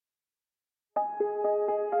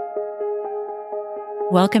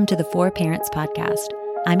Welcome to the Four Parents Podcast.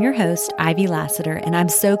 I'm your host, Ivy Lassiter, and I'm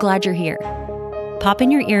so glad you're here. Pop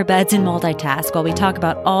in your earbuds and multitask while we talk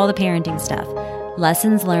about all the parenting stuff,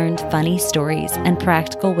 lessons learned, funny stories, and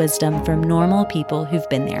practical wisdom from normal people who've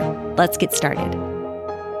been there. Let's get started.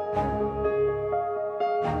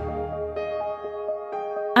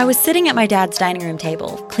 I was sitting at my dad's dining room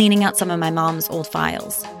table, cleaning out some of my mom's old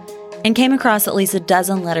files, and came across at least a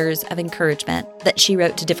dozen letters of encouragement that she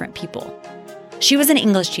wrote to different people. She was an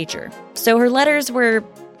English teacher, so her letters were,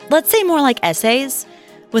 let's say, more like essays,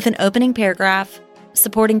 with an opening paragraph,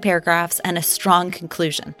 supporting paragraphs, and a strong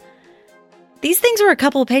conclusion. These things were a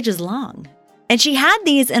couple of pages long, and she had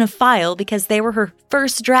these in a file because they were her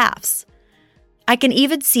first drafts. I can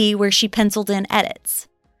even see where she penciled in edits.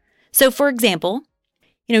 So, for example,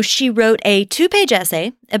 she wrote a 2-page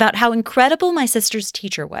essay about how incredible my sister's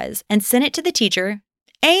teacher was and sent it to the teacher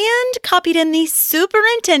and copied in the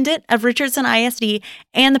superintendent of Richardson ISD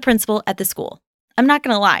and the principal at the school. I'm not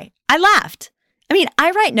going to lie. I laughed.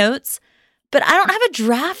 I write notes, but I don't have a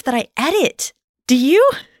draft that I edit. Do you?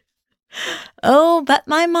 Oh, but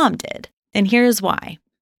my mom did. And here's why.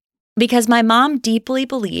 Because my mom deeply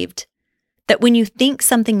believed that when you think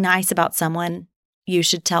something nice about someone, you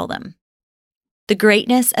should tell them. The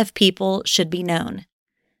greatness of people should be known.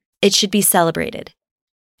 It should be celebrated.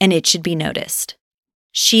 And it should be noticed.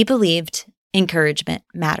 She believed encouragement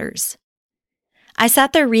matters. I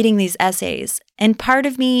sat there reading these essays, and part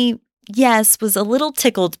of me, yes, was a little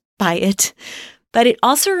tickled by it, but it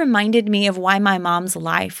also reminded me of why my mom's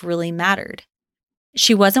life really mattered.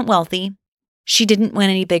 She wasn't wealthy. She didn't win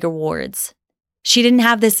any big awards. She didn't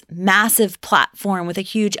have this massive platform with a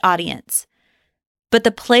huge audience. But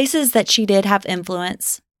the places that she did have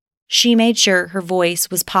influence, she made sure her voice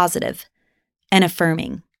was positive and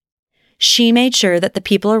affirming. She made sure that the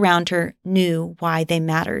people around her knew why they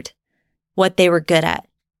mattered, what they were good at,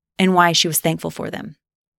 and why she was thankful for them.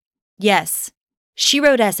 Yes, she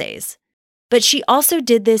wrote essays, but she also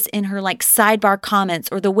did this in her sidebar comments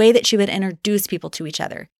or the way that she would introduce people to each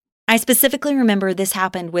other. I specifically remember this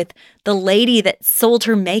happened with the lady that sold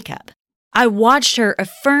her makeup. I watched her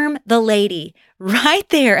affirm the lady right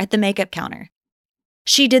there at the makeup counter.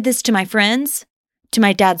 She did this to my friends, to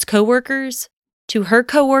my dad's coworkers, to her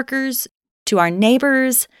coworkers, to our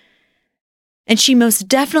neighbors. And she most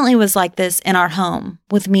definitely was like this in our home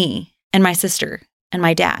with me and my sister and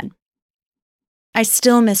my dad. I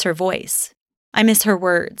still miss her voice. I miss her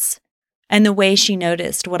words and the way she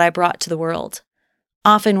noticed what I brought to the world,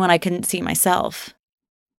 often when I couldn't see myself.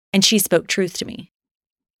 And she spoke truth to me.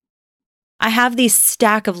 I have these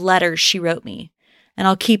stack of letters she wrote me, and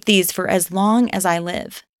I'll keep these for as long as I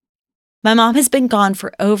live. My mom has been gone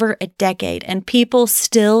for over a decade, and people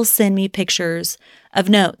still send me pictures of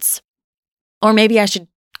notes, or maybe I should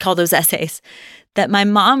call those essays, that my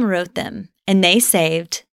mom wrote them, and they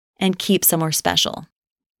saved and keep somewhere special.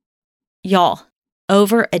 Y'all,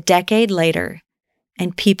 over a decade later,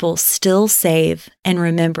 and people still save and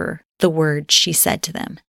remember the words she said to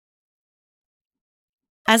them.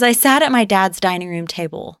 As I sat at my dad's dining room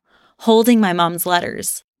table, holding my mom's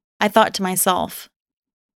letters, I thought to myself,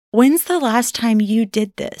 when's the last time you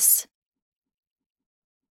did this?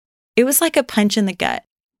 It was like a punch in the gut.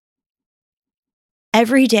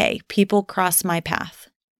 Every day, people cross my path.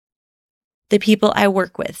 The people I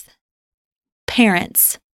work with,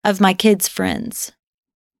 parents of my kids' friends,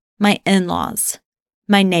 my in-laws,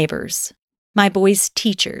 my neighbors, my boys'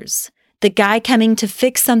 teachers, the guy coming to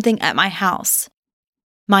fix something at my house,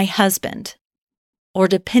 my husband, or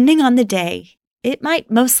depending on the day, it might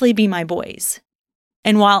mostly be my boys.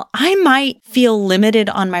 And while I might feel limited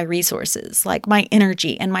on my resources, like my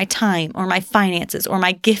energy and my time or my finances or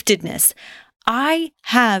my giftedness, I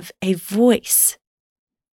have a voice.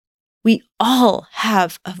 We all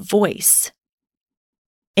have a voice.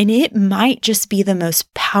 And it might just be the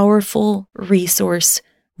most powerful resource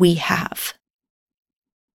we have.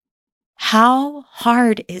 How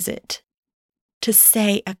hard is it to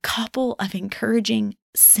say a couple of encouraging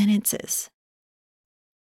sentences?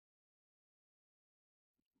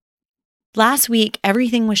 Last week,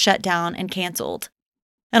 everything was shut down and canceled,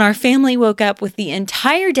 and our family woke up with the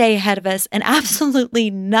entire day ahead of us and absolutely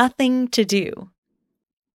nothing to do.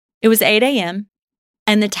 It was 8 a.m.,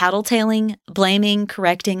 and the tattletaling, blaming,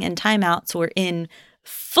 correcting, and timeouts were in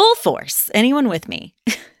full force. Anyone with me?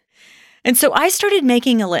 And so I started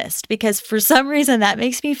making a list because for some reason that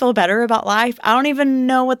makes me feel better about life. I don't even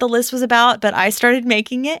know what the list was about, but I started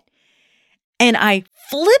making it. And I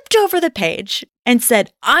flipped over the page and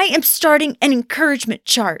said, I am starting an encouragement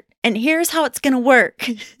chart. And here's how it's going to work.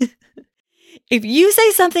 If you say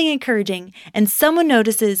something encouraging and someone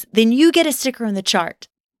notices, then you get a sticker on the chart.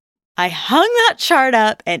 I hung that chart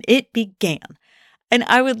up and it began. And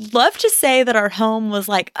I would love to say that our home was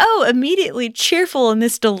like, immediately cheerful in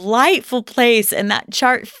this delightful place, and that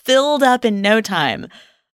chart filled up in no time.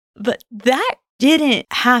 But that didn't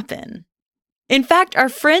happen. In fact, our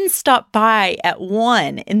friends stopped by at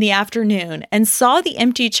 1 in the afternoon and saw the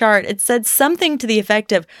empty chart. It said something to the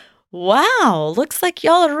effect of, "Wow, looks like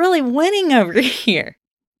y'all are really winning over here."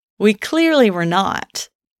 We clearly were not.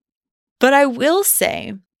 But I will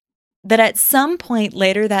say that at some point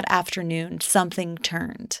later that afternoon, something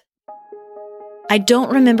turned. I don't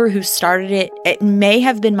remember who started it. It may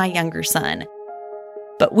have been my younger son.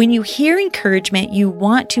 But when you hear encouragement, you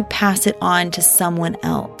want to pass it on to someone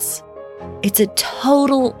else. It's a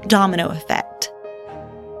total domino effect.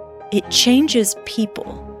 It changes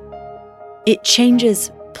people. It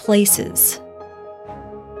changes places.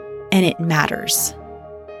 And it matters.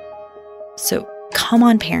 So come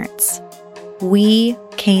on, parents. We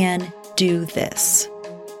can do this.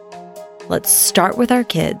 Let's start with our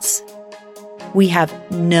kids. We have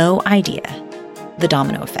no idea the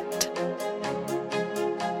domino effect.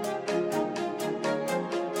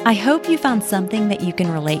 I hope you found something that you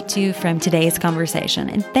can relate to from today's conversation,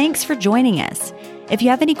 and thanks for joining us. If you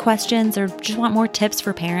have any questions or just want more tips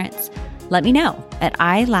for parents, let me know at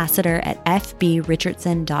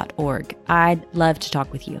ilassiter@fbrichardson.org. I'd love to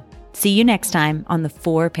talk with you. See you next time on the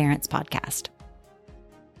For Parents Podcast.